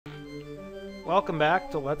welcome back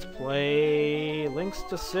to Let's Play Link's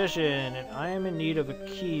Decision, and I am in need of a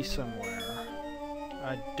key somewhere.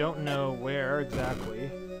 I don't know where exactly.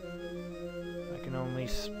 I can only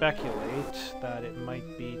speculate that it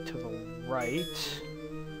might be to the right,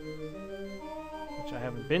 which I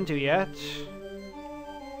haven't been to yet.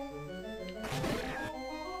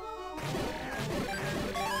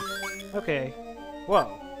 Okay. Whoa.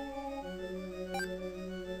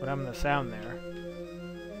 What happened to the sound there?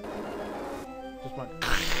 Just went.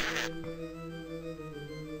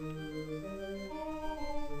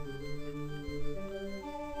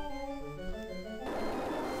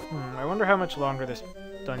 I wonder how much longer this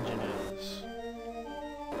dungeon is.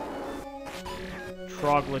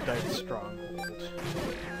 Troglodyte Stronghold.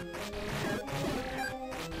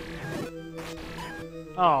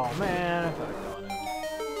 Oh man, I thought I got him.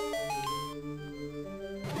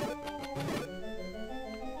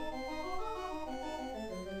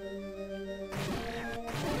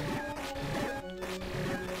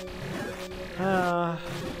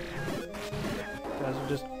 Guys are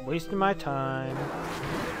just wasting my time.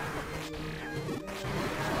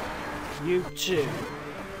 You too.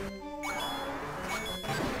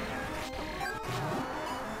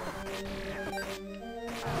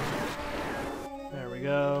 There we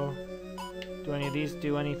go. Do any of these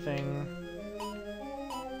do anything?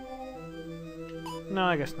 No,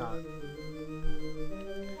 I guess not.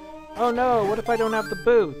 Oh no, what if I don't have the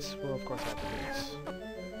boots? Well, of course I have the boots.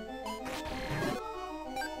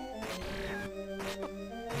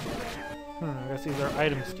 I guess these are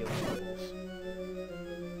item stealing levels.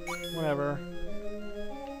 Whatever.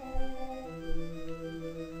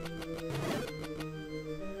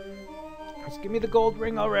 Just give me the gold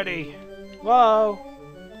ring already. Whoa!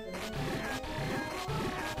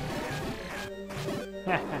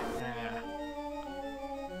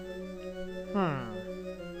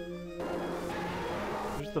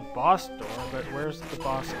 There's the boss door, but where's the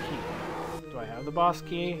boss key? Do I have the boss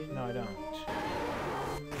key? No, I don't.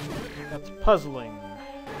 That's puzzling.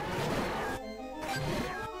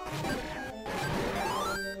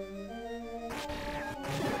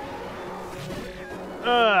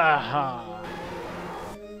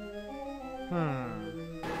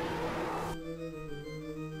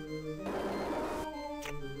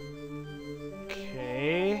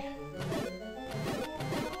 Okay.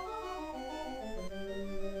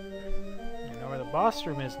 I know where the boss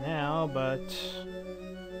room is now, but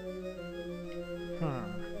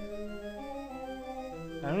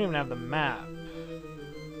I don't even have the map.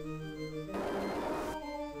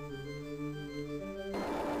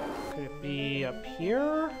 Could it be up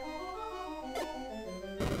here?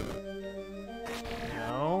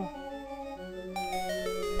 No.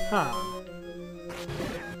 Huh.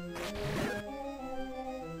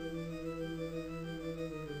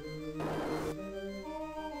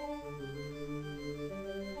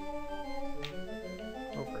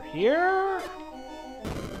 Over here?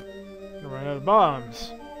 I'm gonna run out of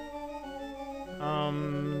bombs.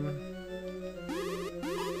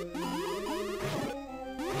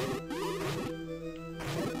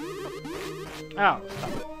 Ow, stop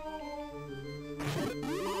it.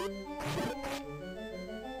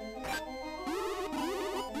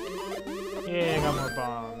 Yeah, I got more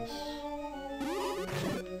bombs.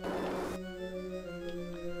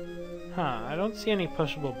 I don't see any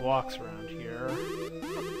pushable blocks around here.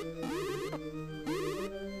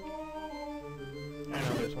 I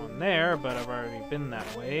know there's one there, but I've already been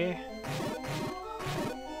that way.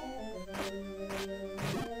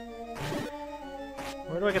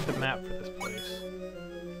 Where do I get the map for this place?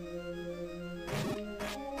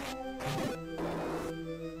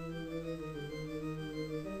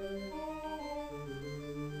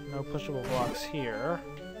 No pushable blocks here.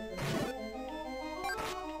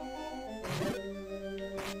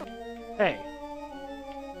 Hey!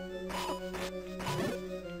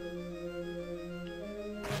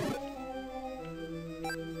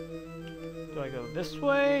 Do I go this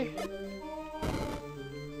way?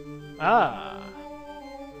 Ah!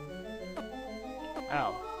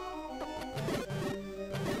 Ow.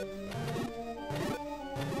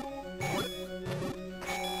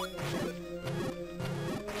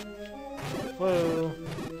 Whoa.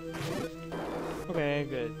 Okay,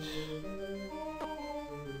 good.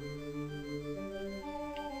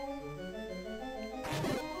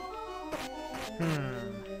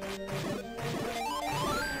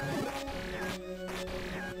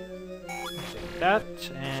 Take that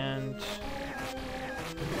and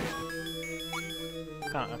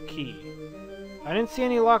a key. I didn't see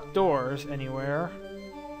any locked doors anywhere.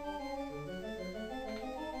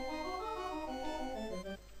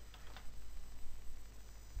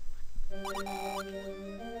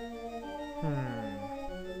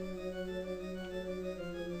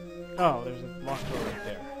 Oh, there's a locked door right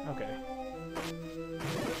there. Okay.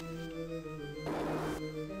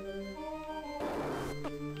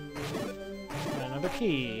 And another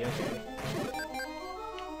key. Okay.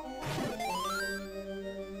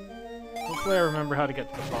 Hopefully I remember how to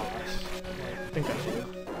get to the boss. I think I do.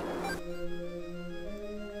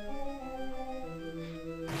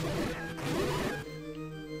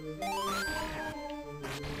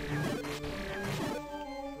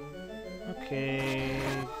 Okay.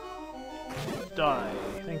 Die.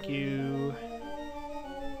 Thank you.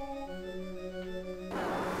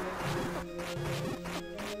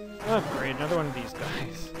 Oh, great. Another one of these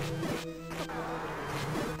guys.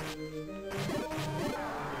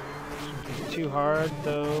 Shouldn't be too hard,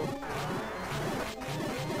 though.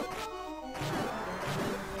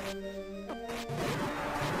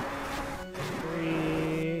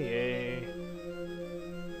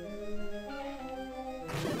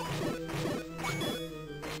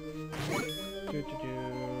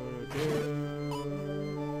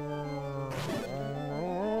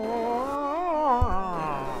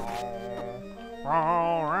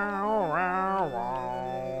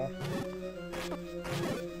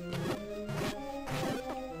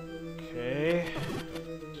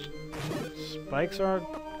 Spikes are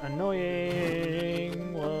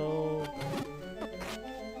annoying. Whoa.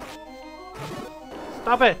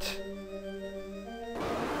 Stop it!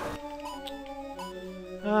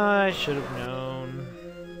 I should have known.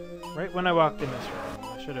 Right when I walked in this room,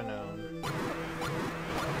 I should have known.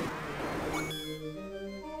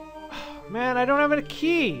 Man, I don't have a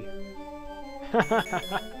key!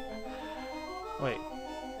 Wait.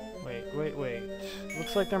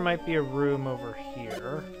 Looks like there might be a room over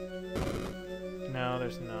here. No,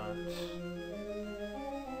 there's not.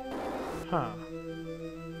 Huh.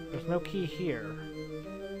 There's no key here.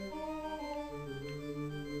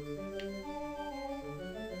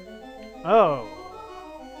 Oh.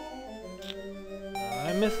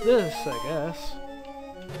 I missed this, I guess.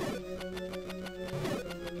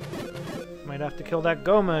 Might have to kill that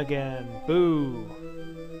Goma again. Boo.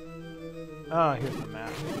 Ah, here's the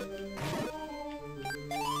map.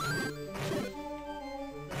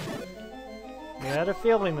 I had a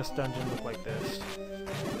feeling this dungeon looked like this.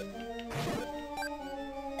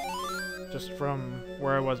 Just from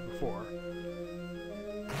where I was before.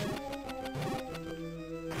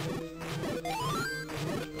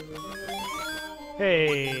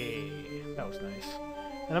 Hey! That was nice.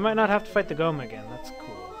 And I might not have to fight the Goma again, that's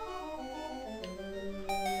cool.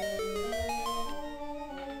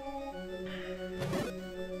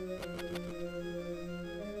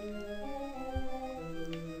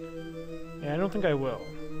 I don't think I will.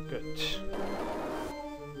 Good.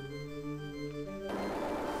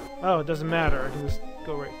 Oh, it doesn't matter. I can just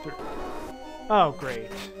go right through. Oh,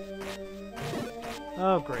 great.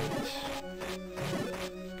 Oh, great.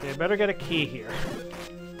 Okay, I better get a key here.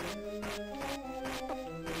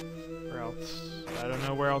 Or else, I don't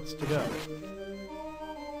know where else to go.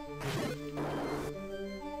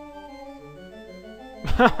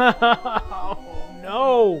 Oh,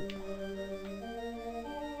 no!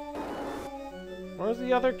 Where's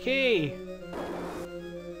the other key?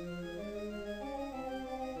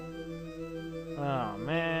 Oh,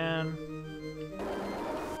 man.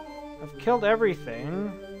 I've killed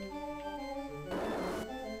everything.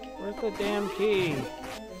 Where's the damn key?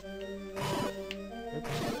 Oops.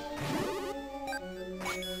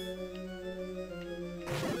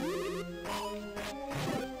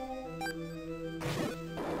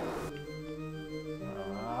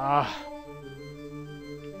 Ah.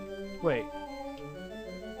 Wait.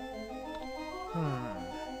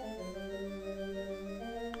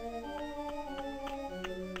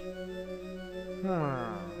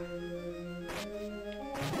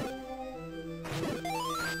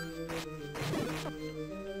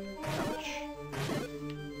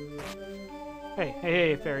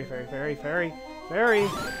 Hey, fairy.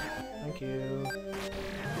 Thank you.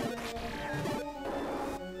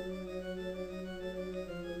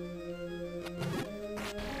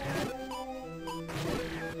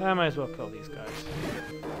 I might as well kill these guys.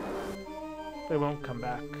 They won't come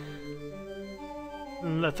back.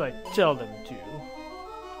 Unless I tell them to.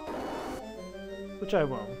 Which I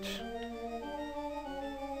won't.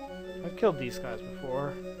 I've killed these guys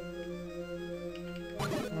before.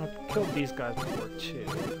 I've killed these guys before, too.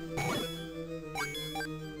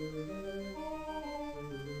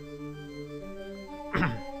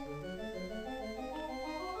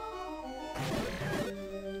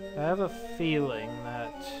 I have a feeling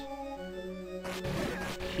that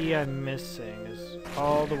key I'm missing is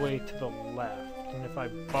all the way to the left. And if I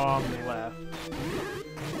bomb left...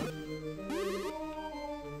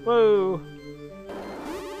 Whoa!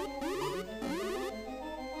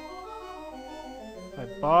 If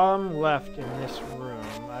I bomb left in this room,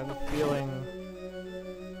 I have a feeling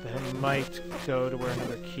that it might go to where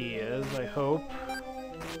another key is, I hope.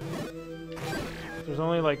 There's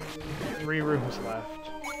only like 3 rooms left.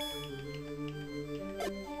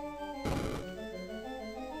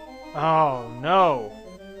 Oh no!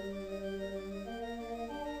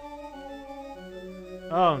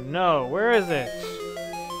 Oh no, where is it?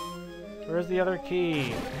 Where's the other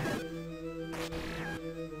key?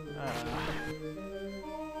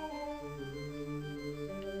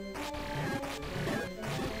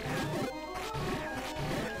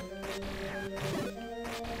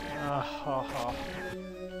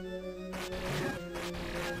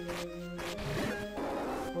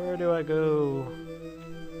 Where do I go?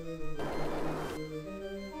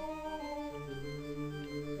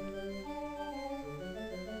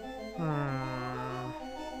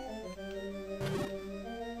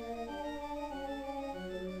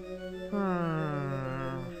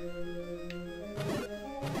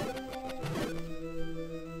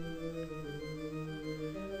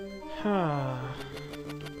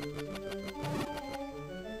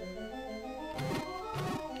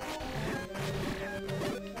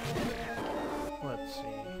 Let's see.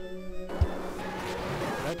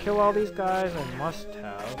 Did I kill all these guys? I must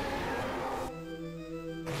have.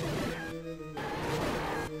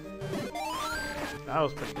 That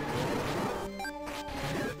was pretty good.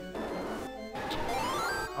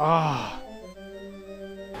 Ah!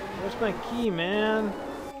 Where's my key, man?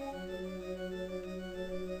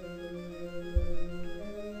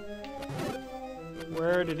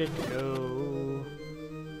 Where did it go?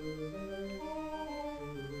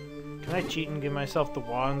 Can I cheat and give myself the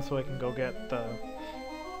wand so I can go get the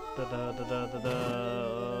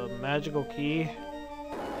magical key?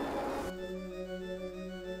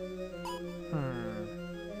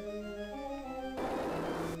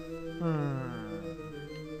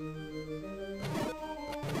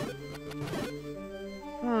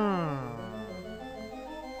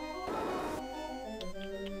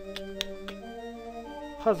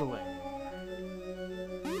 Puzzling.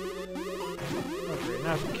 Okay, now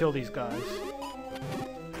I have to kill these guys.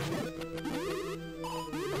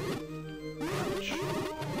 Ouch.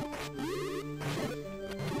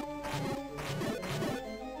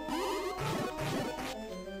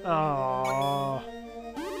 Aww.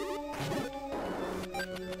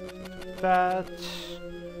 That...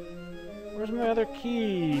 Where's my other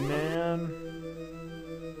key, man?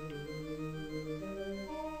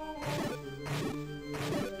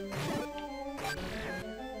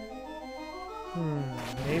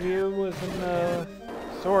 Maybe it was in the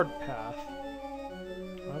sword path.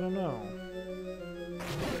 I don't know.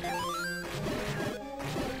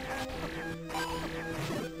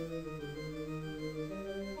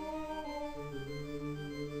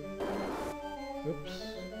 Oops.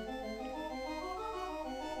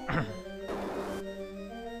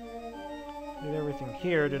 Did everything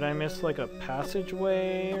here. Did I miss like a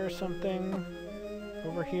passageway or something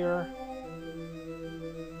over here?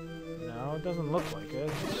 No, it doesn't look like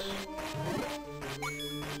it.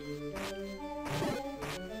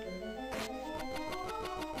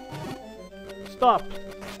 Stop!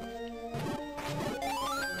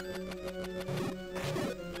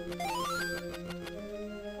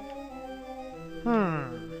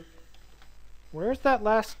 Where's that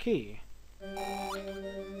last key?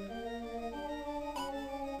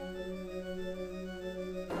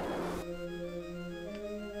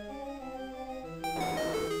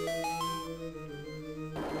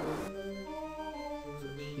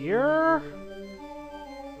 Here?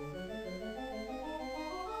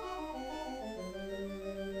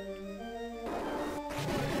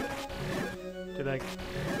 Did I go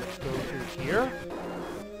through here?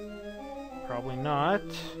 Probably not.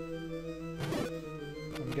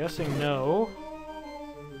 I'm guessing no.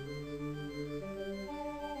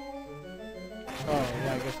 Oh,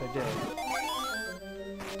 yeah, I guess I did.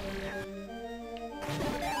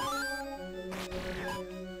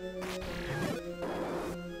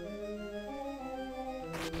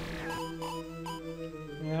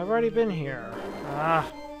 Yeah, I've already been here.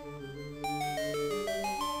 Ah.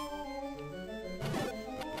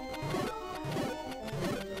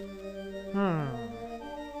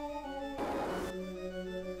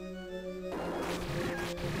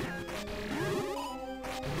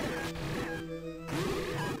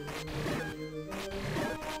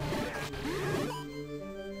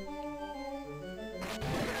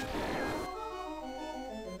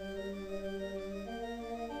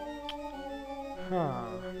 Huh.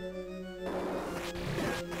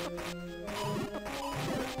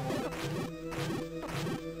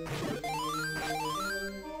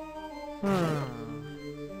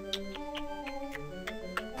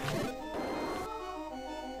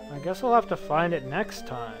 I guess I'll have to find it next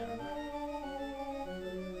time.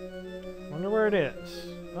 Wonder where it is.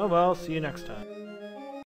 Oh well, see you next time.